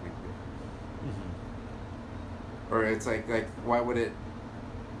like doesn't make it. Mm-hmm. Or it's like why would it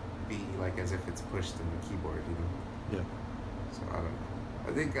be like as if it's pushed in the keyboard, you know? Yeah. So I don't know.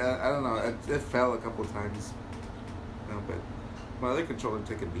 I think I don't know. It fell a couple times. No, but my other controller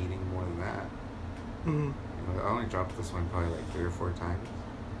took a beating more than that. Mm-hmm. You know, I only dropped this one probably like 3 or 4 times.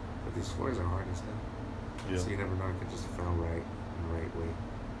 But these floors are hard as hell. Yeah. So you never know if it just fell right in the right way.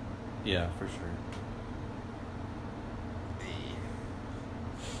 Yeah, for sure.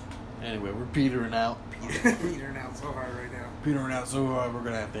 Anyway, we're petering out. Petering out so hard right now. Petering out so hard, we're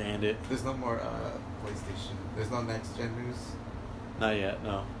gonna have to end it. There's no more PlayStation. There's no next gen news. Not yet,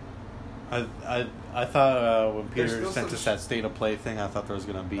 no. I thought when Peter sent us that state of play thing, I thought there was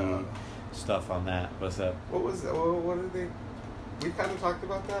gonna be stuff on that. What's that? What was that? What did they? We kind of talked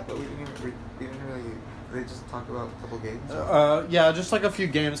about that, but we didn't really. They just talked about a couple games. Yeah, just like a few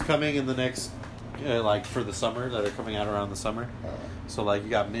games coming in the next, like for the summer that are coming out around the summer. So like you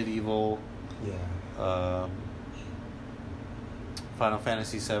got Medieval. Yeah. Final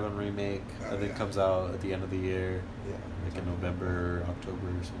Fantasy VII remake. I think comes out at the end of the year. Yeah. Like in November, October,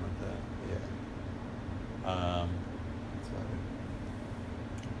 or something like that. Yeah.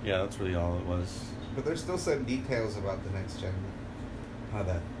 Yeah, that's really all it was. But there's still some details about the next gen. How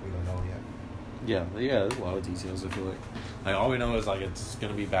that we don't know yet. Yeah, there's a lot of details. I feel like all we know is like it's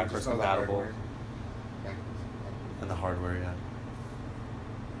gonna be backwards compatible, and the hardware. Yeah.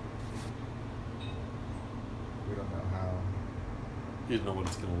 We don't know how. We don't know what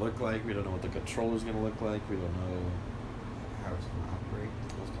it's gonna look like. We don't know what the controller's gonna look like. We don't know How it's gonna operate.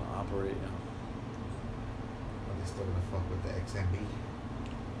 how it's gonna operate. Yeah. Are they still gonna fuck with the XMB?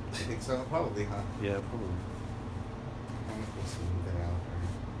 You think so? Probably, huh? Yeah, probably. I think we'll see that out.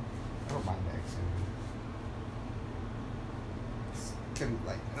 I don't mind the XMB. Can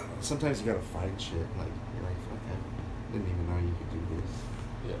like sometimes you gotta find shit. Like you're like, fuck, I didn't even know you could do this.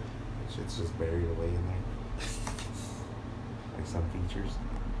 Yeah. Shit's just buried away in there. Like some features.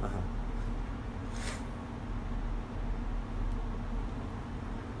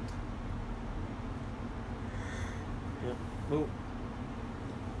 Yeah. Well,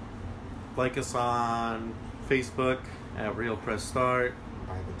 like us on Facebook at Real Press Start.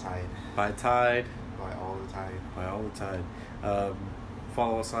 By the tide. By Tide. By all the tide. By all the Tide.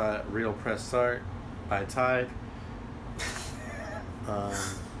 Follow us at Real Press Start. By Tide.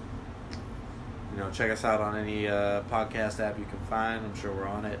 Check us out on any podcast app you can find. I'm sure we're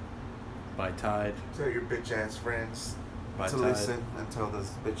on it. By Tide. Tell your bitch ass friends By to Tide. listen, and tell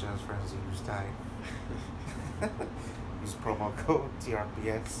those bitch ass friends to use Tide. Use promo code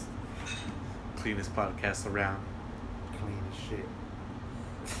TRPS. Cleanest podcast around. Clean as shit.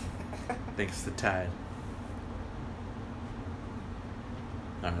 Thanks to Tide.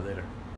 Alright, later.